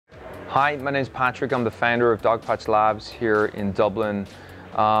Hi, my name is Patrick. I'm the founder of Dogpatch Labs here in Dublin.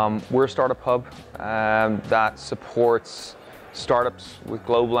 We're a startup hub that supports startups with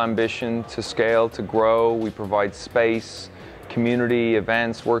global ambition to scale, to grow. We provide space, community,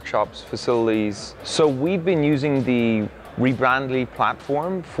 events, workshops, facilities. So we've been using the Rebrandly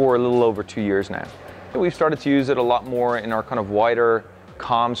platform for a little over 2 years now. We've started to use it a lot more in our kind of wider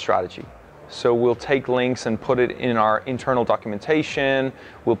comm strategy. So we'll take links and put it in our internal documentation,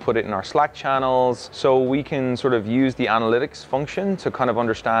 we'll put it in our Slack channels, so we can sort of use the analytics function to kind of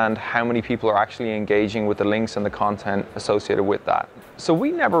understand how many people are actually engaging with the links and the content associated with that. So we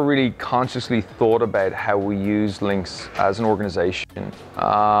never really consciously thought about how we use links as an organization.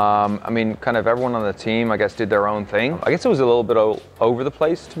 I mean, kind of everyone on the team, I guess, did their own thing. I guess it was a little bit over the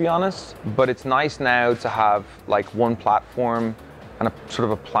place, to be honest, but it's nice now to have like one platform and a sort of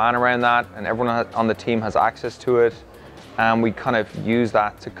a plan around that, and everyone on the team has access to it, and we kind of use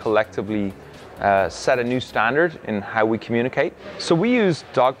that to collectively set a new standard in how we communicate. So we use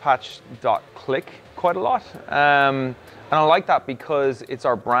dogpatch.click quite a lot, and I like that because it's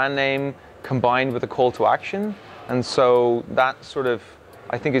our brand name combined with a call to action, and so that sort of,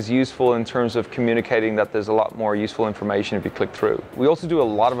 I think, is useful in terms of communicating that there's a lot more useful information if you click through. We also do a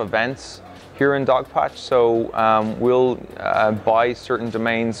lot of events here in Dogpatch, so we'll buy certain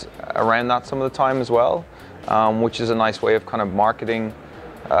domains around that some of the time as well, which is a nice way of kind of marketing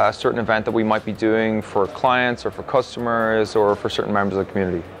a certain event that we might be doing for clients or for customers or for certain members of the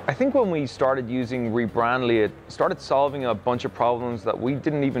community. I think when we started using Rebrandly, it started solving a bunch of problems that we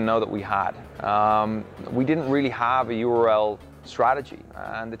didn't even know that we had. We didn't really have a URL strategy,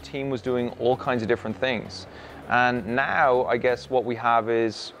 and the team was doing all kinds of different things. And now, I guess what we have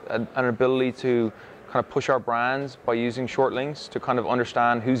is an ability to kind of push our brands by using short links to kind of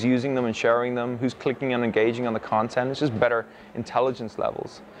understand who's using them and sharing them, who's clicking and engaging on the content. It's just better intelligence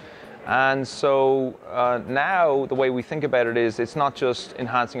levels. And so now the way we think about it is it's not just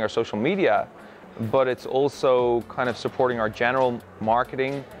enhancing our social media, but it's also kind of supporting our general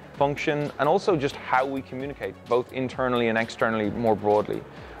marketing function and also just how we communicate, both internally and externally more broadly.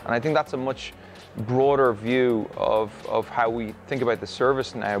 And I think that's a much broader view of how we think about the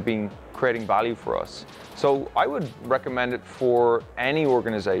service now creating value for us. So I would recommend it for any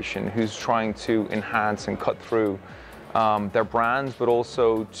organization who's trying to enhance and cut through their brands, but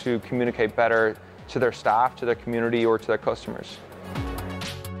also to communicate better to their staff, to their community, or to their customers.